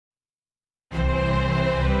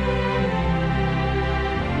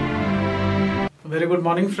Very good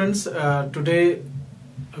morning friends. Today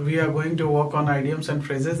we are going to work on idioms and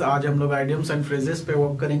phrases. आज हम लोग idioms and phrases पे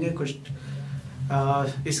work करेंगे। कुछ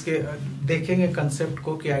इसके देखेंगे कंसेप्ट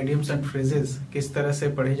को कि idioms and phrases किस तरह से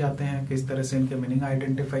पढ़े जाते हैं, किस तरह से इनके मीनिंग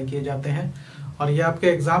आइडेंटिफाई किए जाते हैं, और ये आपके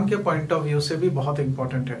एग्जाम के पॉइंट ऑफ व्यू से भी बहुत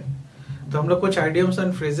इंपॉर्टेंट है। तो हम लोग कुछ idioms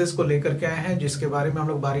and phrases को लेकर के आए हैं जिसके बारे में हम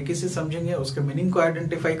लोग बारीकी से समझेंगे, उसके मीनिंग को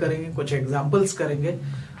आइडेंटिफाई करेंगे, कुछ एग्जाम्पल्स करेंगे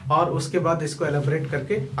और उसके बाद इसको एलाबोरेट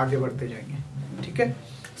करके आगे बढ़ते जाएंगे। ठीक है।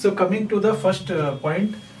 So coming to the first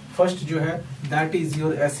point, first जो है that is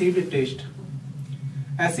your acid test.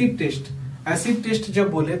 Acid test, acid test जब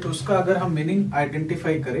बोले तो उसका अगर हम मीनिंग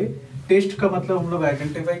आइडेंटिफाई करें, टेस्ट का मतलब हम लोग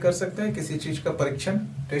आइडेंटिफाई कर सकते हैं किसी चीज का परीक्षण,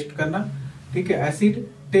 टेस्ट करना। ठीक है। एसिड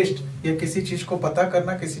टेस्ट या किसी चीज को पता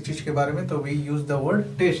करना, किसी चीज के बारे में, तो we use the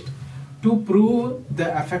word test to prove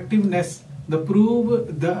the effectiveness, prove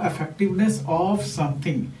the effectiveness of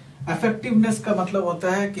something. Effectiveness का मतलब होता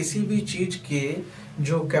है किसी भी चीज के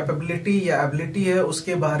जो कैपेबिलिटी या एबिलिटी है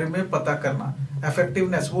उसके बारे में पता करना।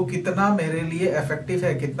 इफेक्टिवनेस, वो कितना मेरे लिए इफेक्टिव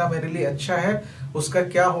है, कितना मेरे लिए अच्छा है, उसका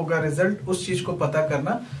क्या होगा रिजल्ट, उस चीज को पता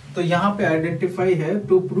करना। तो यहाँ पे आइडेंटिफाई है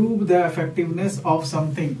to prove the effectiveness of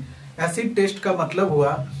something. Acid test का मतलब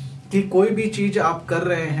हुआ कि कोई भी चीज आप कर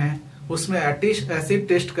रहे हैं उसमें एसिड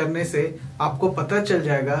टेस्ट करने से आपको पता चल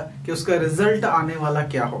जाएगा कि उसका रिजल्ट आने वाला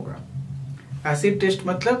क्या होगा। एसिड टेस्ट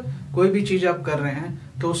मतलब कोई भी चीज आप कर रहे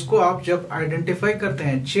हैं तो उसको आप जब आइडेंटिफाई करते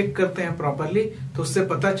हैं, चेक करते हैं प्रॉपरली, तो उससे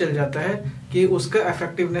पता चल जाता है कि उसका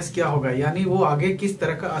इफेक्टिवनेस क्या होगा, यानी वो आगे किस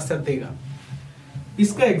तरह का असर देगा।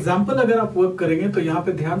 इसका एग्जाम्पल अगर आप वर्क करेंगे तो यहाँ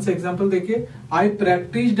पे ध्यान से एग्जाम्पल देखिए। आई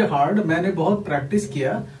प्रैक्टिस्ड हार्ड, मैंने बहुत प्रैक्टिस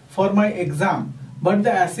किया, for my exam, but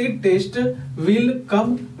the acid test will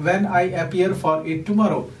come when I appear for it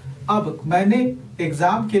tomorrow. अब मैंने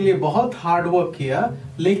एग्जाम के लिए बहुत हार्ड वर्क किया,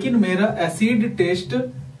 लेकिन मेरा एसिड टेस्ट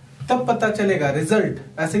तब पता चलेगा, रिजल्ट।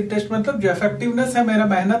 एसिड टेस्ट मतलब जो इफेक्टिवनेस है मेरा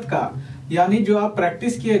मेहनत का, यानी जो आप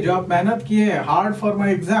प्रैक्टिस किए, जो आप मेहनत किए हार्ड फॉर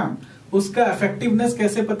माय एग्जाम, उसका इफेक्टिवनेस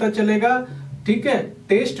कैसे पता चलेगा। ठीक है।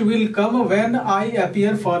 Test will come when I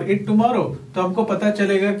appear for it tomorrow, तो हमको पता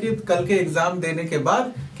चलेगा कि कल के एग्जाम देने के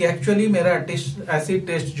बाद कि एक्चुअली मेरा एसिड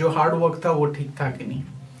टेस्ट जो हार्ड वर्क था वो ठीक था कि नहीं।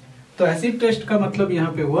 तो एसिड टेस्ट का मतलब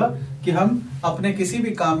यहाँ पे हुआ कि हम अपने किसी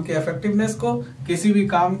भी काम के इफेक्टिवनेस को, किसी भी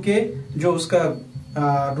काम के जो उसका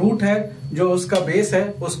रूट है, जो उसका बेस है,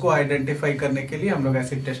 उसको आइडेंटिफाई करने के लिए हम लोग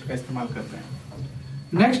एसिड टेस्ट का इस्तेमाल करते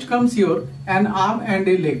हैं। Next comes your N arm and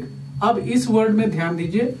A leg. अब इस वर्ड में ध्यान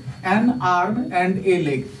दीजिए, N arm and A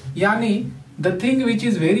leg, यानी the thing which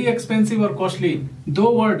is very expensive और कॉस्टली। दो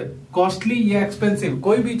वर्ड, कॉस्टली या एक्सपेंसिव।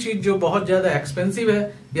 कोई भी चीज जो बहुत ज्यादा एक्सपेंसिव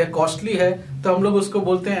है या कॉस्टली है तो हम लोग उसको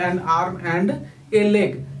बोलते हैं N arm and A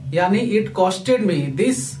leg, यानी it costed me,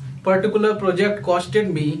 this particular project costed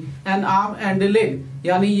me N arm and A leg,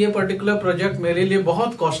 यानी ये पर्टिकुलर प्रोजेक्ट मेरे लिए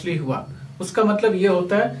बहुत कॉस्टली हुआ। उसका मतलब ये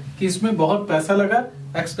होता है कि इसमें बहुत पैसा लगा,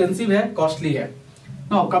 एक्सपेंसिव है, कॉस्टली है।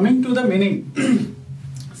 Now coming to the meaning,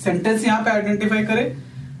 sentence यहाँ पे आइडेंटिफाई करें।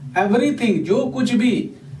 एवरीथिंग, जो कुछ भी,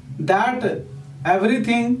 that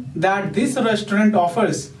everything that this restaurant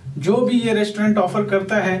offers, जो भी ये रेस्टोरेंट ऑफर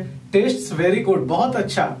करता है, टेस्ट्स वेरी गुड, बहुत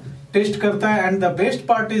अच्छा टेस्ट करता है। And the best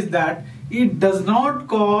part is that it does not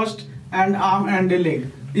cost N arm and A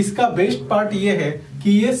leg. इसका बेस्ट पार्ट ये है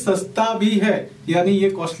कि ये सस्ता भी है, यानी ये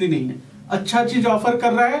कॉस्टली नहीं है। अच्छा चीज ऑफर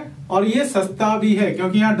कर रहा है और ये सस्ता भी है,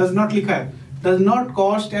 क्योंकि यहाँ डज नॉट लिखा है, does not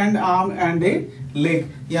cost N arm and A leg,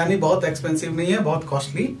 यानी बहुत एक्सपेंसिव नहीं है, बहुत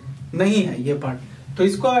कॉस्टली नहीं है ये पार्ट। तो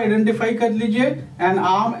इसको आइडेंटिफाई कर लीजिए। N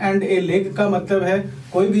arm and A leg का मतलब है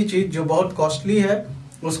कोई भी चीज जो बहुत कॉस्टली है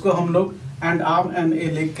उसको हम लोग and arm and A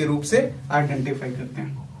leg के रूप से आइडेंटिफाई करते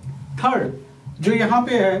हैं। थर्ड जो यहाँ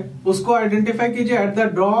पे है उसको आइडेंटिफाई कीजिए, at the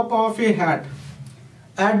drop of A hat.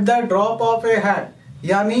 At the drop of A hat,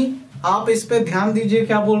 यानी आप इस पे ध्यान दीजिए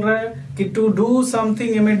क्या बोल रहा है कि टू डू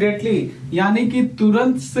समथिंग इमीडिएटली, यानी कि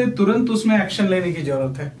तुरंत से तुरंत उसमें एक्शन लेने की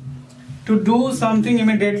जरूरत है। टू डू समथिंग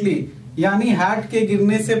इमीडिएटली, यानी हैट के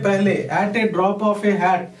गिरने से पहले, eight A drop of A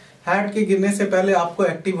hat, hat के गिरने से पहले आपको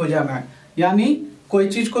एक्टिव हो जाना है, यानी कोई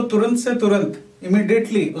चीज को तुरंत से तुरंत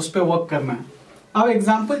इमीडिएटली उस पर वर्क करना है। अब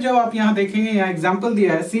एग्जाम्पल जब आप यहाँ देखेंगे, यहाँ एग्जाम्पल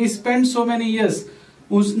दिया है, सी स्पेंड सो मेनी ईयर्स,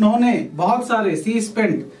 उन्होंने बहुत सारे, सी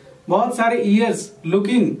स्पेंड बहुत सारे ईयर्स,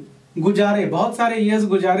 लुकिंग गुजारे, बहुत सारे ईयर्स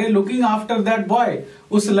गुजारे, लुकिंग आफ्टर दैट बॉय,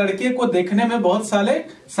 उस लड़के को देखने में बहुत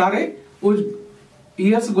सारे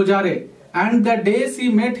ईयर्स गुजारे। And the day C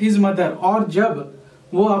met his mother, और जब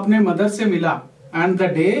वो अपने मदर से मिला, and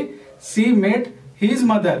the day C met his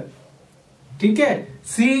mother, ठीक है,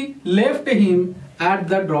 सी left him at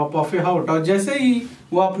the drop of ए हाउट, और जैसे ही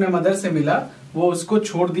वो अपने मदर से मिला वो उसको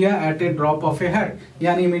छोड़ दिया eight A drop of A hat,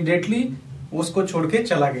 यानी इमीडिएटली उसको छोड़ के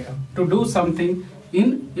चला गया। To do something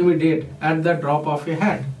in immediate at the drop of A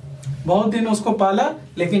hat. बहुत दिन उसको पाला,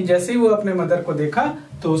 लेकिन जैसे ही वो अपने मदर को देखा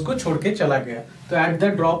तो उसको छोड़ के चला गया। तो at the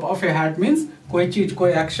drop of A hat means कोई चीज,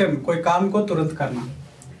 कोई एक्शन, कोई काम को तुरंत करना।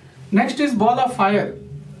 Next is ball of fire.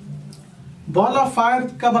 Ball of fire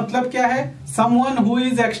का मतलब क्या है? Someone who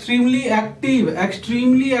is extremely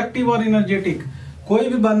active और एनर्जेटिक। कोई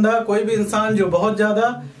भी बंदा, कोई भी इंसान जो बहुत ज्यादा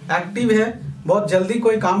एक्टिव है, बहुत जल्दी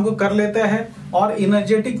कोई काम को कर लेता है और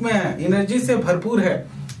एनर्जेटिक में है, एनर्जी से भरपूर है।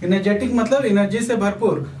 एनर्जेटिक मतलब एनर्जी से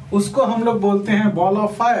भरपूर, उसको हम लोग बोलते हैं बॉल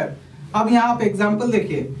ऑफ फायर। अब यहाँ पे एग्जाम्पल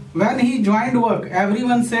देखिए, when he joined work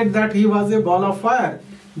everyone said that he was a ball of fire.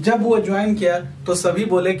 जब वो ज्वाइन किया तो सभी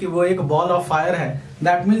बोले कि वो एक बॉल ऑफ फायर है।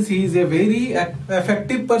 That means he is a very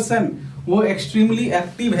effective person. वो एक्सट्रीमली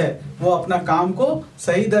एक्टिव है, वो अपना काम को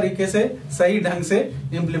सही तरीके से, सही ढंग से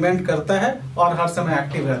इम्प्लीमेंट करता है और हर समय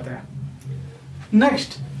एक्टिव रहता है।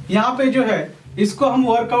 नेक्स्ट यहाँ पे जो है इसको हम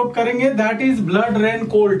वर्कआउट करेंगे, that is blood rain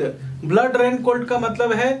cold. Blood rain cold का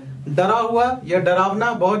मतलब है डरा हुआ या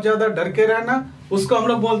डरावना, बहुत ज्यादा डर के रहना। उसको हम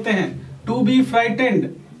लोग बोलते हैं to be frightened.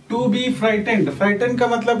 To be frightened, frightened का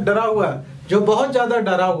मतलब डरा हुआ, जो बहुत ज्यादा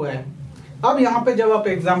डरा हुआ है। अब यहाँ पे जब आप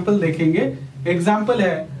एग्जाम्पल देखेंगे, एग्जाम्पल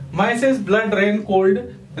है Mahesh blood rain cold,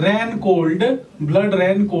 blood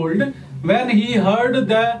rain cold when he heard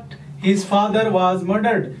that his father was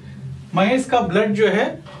murdered. Mahesh का ब्लड जो है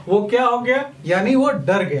वो क्या हो गया, यानी वो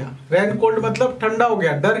डर गया। रेन कोल्ड मतलब ठंडा हो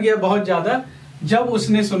गया, डर गया बहुत ज्यादा, जब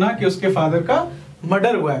उसने सुना कि उसके फादर का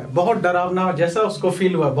मर्डर हुआ है। बहुत डरावना जैसा उसको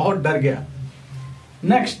फील हुआ, बहुत डर गया।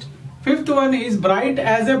 Next fifth one is bright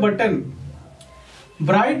as a button.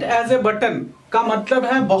 Bright as a button का मतलब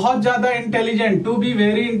है बहुत ज्यादा intelligent, to be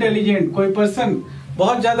very intelligent. कोई पर्सन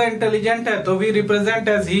बहुत ज्यादा इंटेलिजेंट है तो we represent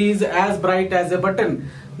as he is as bright as a button.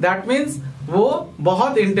 That means वो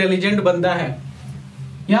बहुत इंटेलिजेंट बंदा है।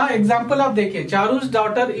 यहाँ एग्जाम्पल आप देखिए, चारू's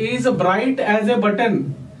daughter is bright as a button.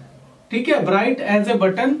 ठीक है, bright as a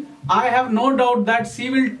button. I have no doubt that she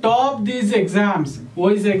will top these exams. वो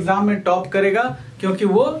इस एग्जाम में टॉप करेगा, क्योंकि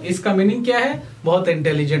वो, इसका मीनिंग क्या है, बहुत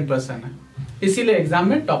इंटेलिजेंट पर्सन है, इसीलिए एग्जाम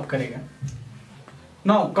में टॉप करेगा।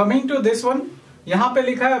 Now coming to this one, यहाँ पे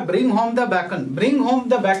लिखा है bring home the bacon. Bring home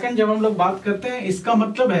the bacon जब हम लोग बात करते हैं, इसका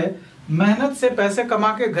मतलब है मेहनत से पैसे कमा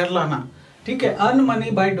के घर लाना। ठीक है, earn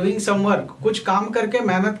money by doing some work, कुछ काम करके,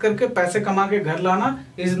 मेहनत करके पैसे कमा के घर लाना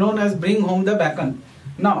is known as bring home the bacon.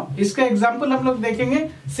 Now इसका एग्जांपल हम लोग देखेंगे।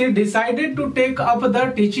 She decided to take up the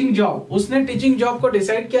teaching job. उसने टीचिंग जॉब को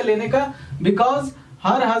डिसाइड किया लेने का, because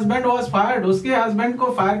her husband was fired. उसके हस्बैंड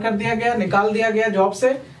को फायर कर दिया गया, निकाल दिया गया जॉब से।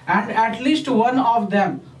 And at least one of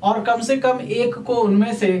them, और कम से कम एक को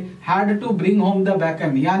उनमें से, had to bring home the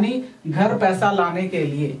bacon, यानी घर पैसा लाने के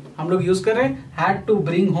लिए हम लोग यूज करें had to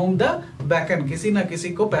bring home the bacon, किसी ना किसी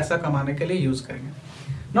को पैसा कमाने के लिए यूज करेंगे।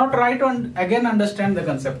 Not right on again understand the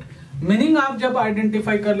concept. Meaning आप जब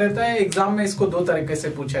आइडेंटिफाई कर लेते हैं, एग्जाम में इसको दो तरीके से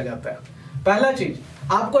पूछा जाता है। पहला चीज,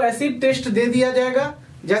 आपको ऐसी टेस्ट दे दिया जाएगा,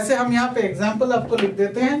 जैसे हम यहाँ पे एग्जाम्पल आपको लिख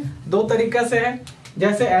देते हैं, दो तरीका से है।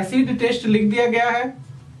 जैसे एसिड टेस्ट लिख दिया गया है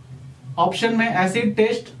ऑप्शन में, एसिड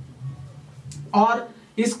टेस्ट, और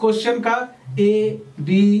इस क्वेश्चन का A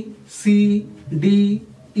B C D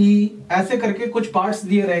E ऐसे करके कुछ पार्ट्स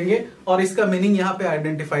दिए रहेंगे और इसका मीनिंग यहाँ पे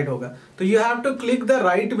आइडेंटिफाइड होगा। तो you have to click the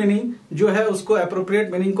right meaning, जो है उसको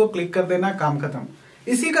अप्रोप्रिएट मीनिंग को क्लिक कर देना, काम खत्म।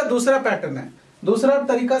 इसी का दूसरा पैटर्न है। दूसरा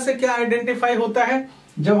तरीका से क्या आइडेंटिफाई होता है,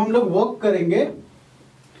 जब हम लोग वर्क करेंगे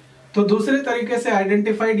तो दूसरे तरीके से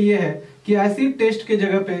आइडेंटिफाइड ये है कि एसिड टेस्ट के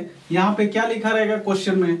जगह पे यहाँ पे क्या लिखा रहेगा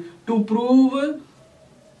क्वेश्चन में, to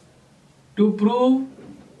prove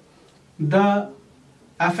the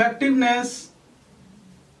effectiveness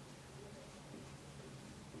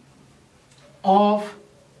of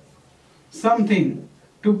something,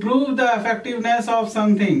 to prove the effectiveness of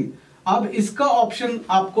something। अब इसका ऑप्शन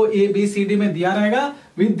आपको ए बी सी डी में दिया रहेगा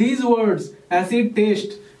with these words, acid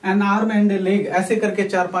test, N arm and A leg, ऐसे करके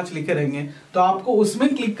 4-5 लिखे रहेंगे। तो आपको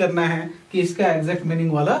उसमें क्लिक करना है कि इसका एग्जैक्ट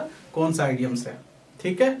मीनिंग वाला कौन सा आइडियम्स है।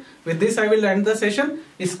 ठीक है, with this I will and the session.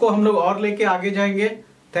 इसको हम लोग और लेके आगे जाएंगे।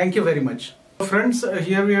 Thank you very much friends.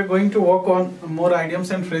 Here we are going to work on more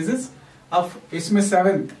idioms and phrases. अब इसमें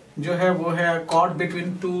 7th जो है वो है caught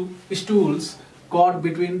between two stools. Caught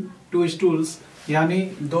between two stools यानी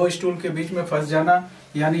दो स्टूल के बीच में फंस जाना,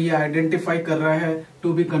 यानी ये आइडेंटिफाई कर रहा है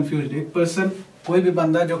टू बी कंफ्यूज्ड। एक पर्सन, कोई भी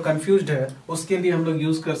बंदा जो कंफ्यूज्ड है, उसके लिए हम लोग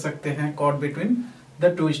यूज कर सकते हैं caught between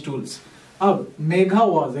the two stools. अब मेघा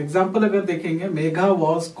वॉज, एग्जाम्पल अगर देखेंगे, Megha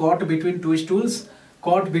was caught between two stools.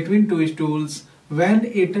 Caught between two stools when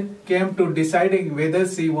it came to deciding whether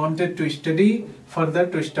she wanted to study further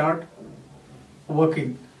to start working।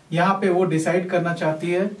 यहाँ पे वो decide करना चाहती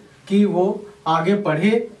है कि वो आगे पढ़े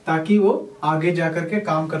ताकि वो आगे जाकर के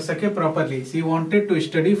काम कर सके properly. She wanted to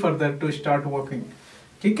study further to start working.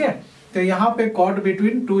 ठीक है, तो यहाँ पे caught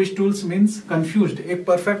between two stools means confused, एक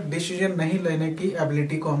परफेक्ट डिसीजन नहीं लेने की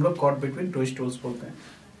एबिलिटी को हम लोग कॉट बिटवीन टू स्टूल्स बोलते हैं,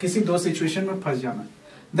 किसी दो सिचुएशन में फंस जाना।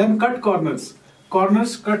 Then cut corners,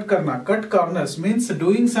 corners cut करना। Cut corners means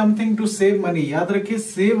doing something to save money. याद रखिए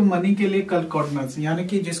सेव मनी के लिए कट कॉर्नर्स, यानी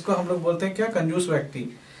कि जिसको हम लोग बोलते हैं क्या, कंजूस व्यक्ति।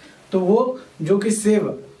 तो वो जो कि save,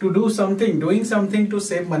 to do something, doing something to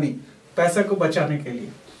save money, पैसा को बचाने के लिए।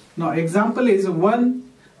 Now example is one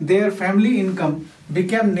their family income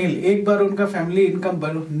became नील। एक बार उनका फैमिली इनकम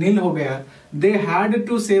नील हो गया। They had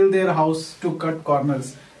to sell their house to cut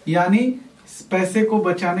corners, यानी पैसे को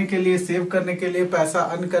बचाने के लिए, सेव करने के लिए, पैसा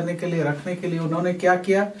अर्न करने के लिए, रखने के लिए उन्होंने क्या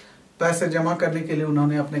किया, पैसे जमा करने के लिए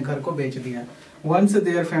उन्होंने अपने घर को बेच दिया। Once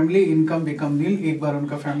their family income become नील, एक बार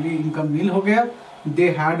उनका फैमिली इनकम नील हो गया। They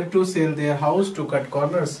had to sell their house to cut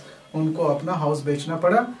corners, उनको अपना हाउस बेचना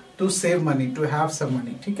पड़ा to save money, to have some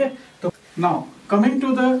money. ठीक है, तो now coming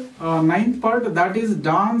to the 9th part, that is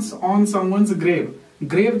dance on someone's grave.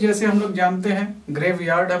 Grave जैसे हम लोग जानते हैं, ग्रेव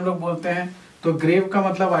यार्ड हम लोग बोलते हैं, तो ग्रेव का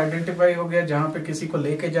मतलब आइडेंटिफाई हो गया, जहां पे किसी को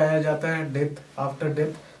लेके जाया जाता है डेथ, आफ्टर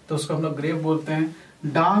डेथ, तो उसको हम लोग ग्रेव बोलते हैं।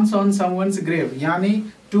 डांस ऑन समवन्स ग्रेव यानी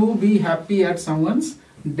to be happy at someone's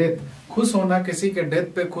death, खुश होना, किसी के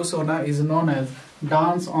डेथ पे खुश होना is known as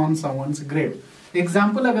dance on someone's grave.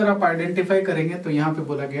 Example अगर आप आइडेंटिफाई करेंगे तो यहाँ पे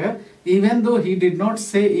बोला गया है, even though he did not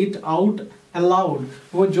से इट आउट अलाउड,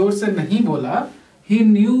 वो जोर से नहीं बोला। ही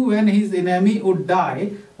knew when his enemy would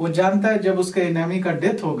die, वो जानता है जब उसके एनिमी का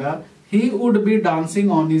डेथ होगा। He would be dancing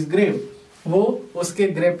on his grave, वो उसके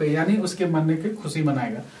ग्रेव पे यानी उसके मरने की खुशी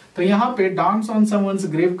मनाएगा। तो यहाँ पे डांस ऑन समवन्स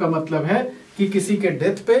ग्रेव का मतलब है कि किसी के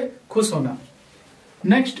डेथ पे खुश होना।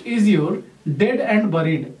 Next is your dead and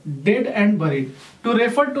buried. Dead and buried to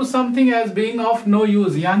refer to something as being of no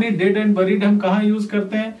use, यानी डेड एंड बरीड हम कहाँ यूज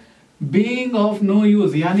करते हैं, बीइंग ऑफ नो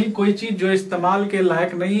यूज, यानी कोई चीज जो इस्तेमाल के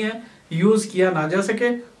लायक नहीं है, यूज किया ना जा सके,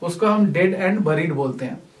 उसको हम डेड एंड बरीड बोलते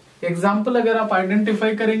हैं। एग्जाम्पल अगर आप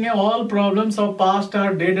आइडेंटिफाई करेंगे, all problems of past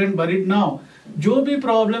are dead and buried now, जो भी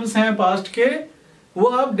प्रॉब्लम्स हैं पास्ट के वो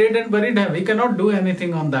अब डेड एंड बरीड है, we can not do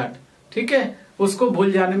anything on that. ठीक है, उसको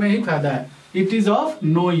भूल जाने में ही फायदा है। It is of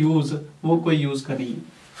no use, वो कोई यूज का नहीं है।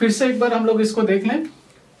 फिर से एक बार हम लोग इसको देख लें।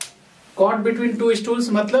 कॉट बिटवीन टू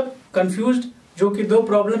स्टूल्स मतलब कंफ्यूज्ड, जो कि दो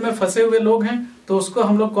प्रॉब्लम में फंसे हुए लोग हैं, तो उसको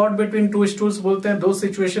हम लोग कॉट बिटवीन टू स्टूल्स बोलते हैं, दो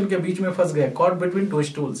सिचुएशन के बीच में फंस गए, caught between two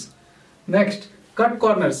stools. Next cut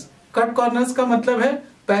corners. Cut corners का मतलब है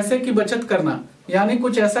पैसे की बचत करना, यानी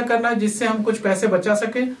कुछ ऐसा करना जिससे हम कुछ पैसे बचा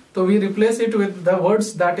सके, तो we replace it with the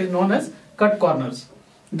words that is known as cut corners.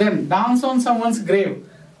 Then dance on someone's grave.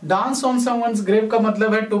 Dance on someone's grave का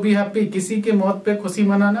मतलब है टू बी हैप्पी, किसी के मौत पे खुशी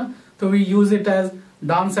मनाना, तो we use it as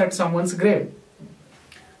dance at someone's grave.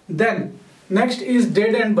 Then next is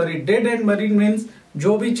dead and buried. Dead and buried means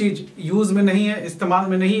जो भी चीज यूज में नहीं है, इस्तेमाल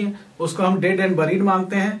में नहीं है, उसको हम डेड एंड बरीड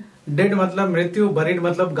मानते हैं। डेड मतलब मृत्यु, बरीड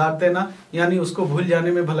मतलब गाड़ देना, यानी उसको भूल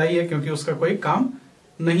जाने में भलाई है क्योंकि उसका कोई काम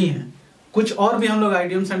नहीं है। कुछ और भी हम लोग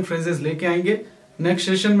आइडियम्स एंड फ्रेजेस लेके आएंगे नेक्स्ट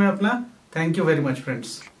सेशन में अपना। Thank you very much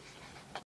friends.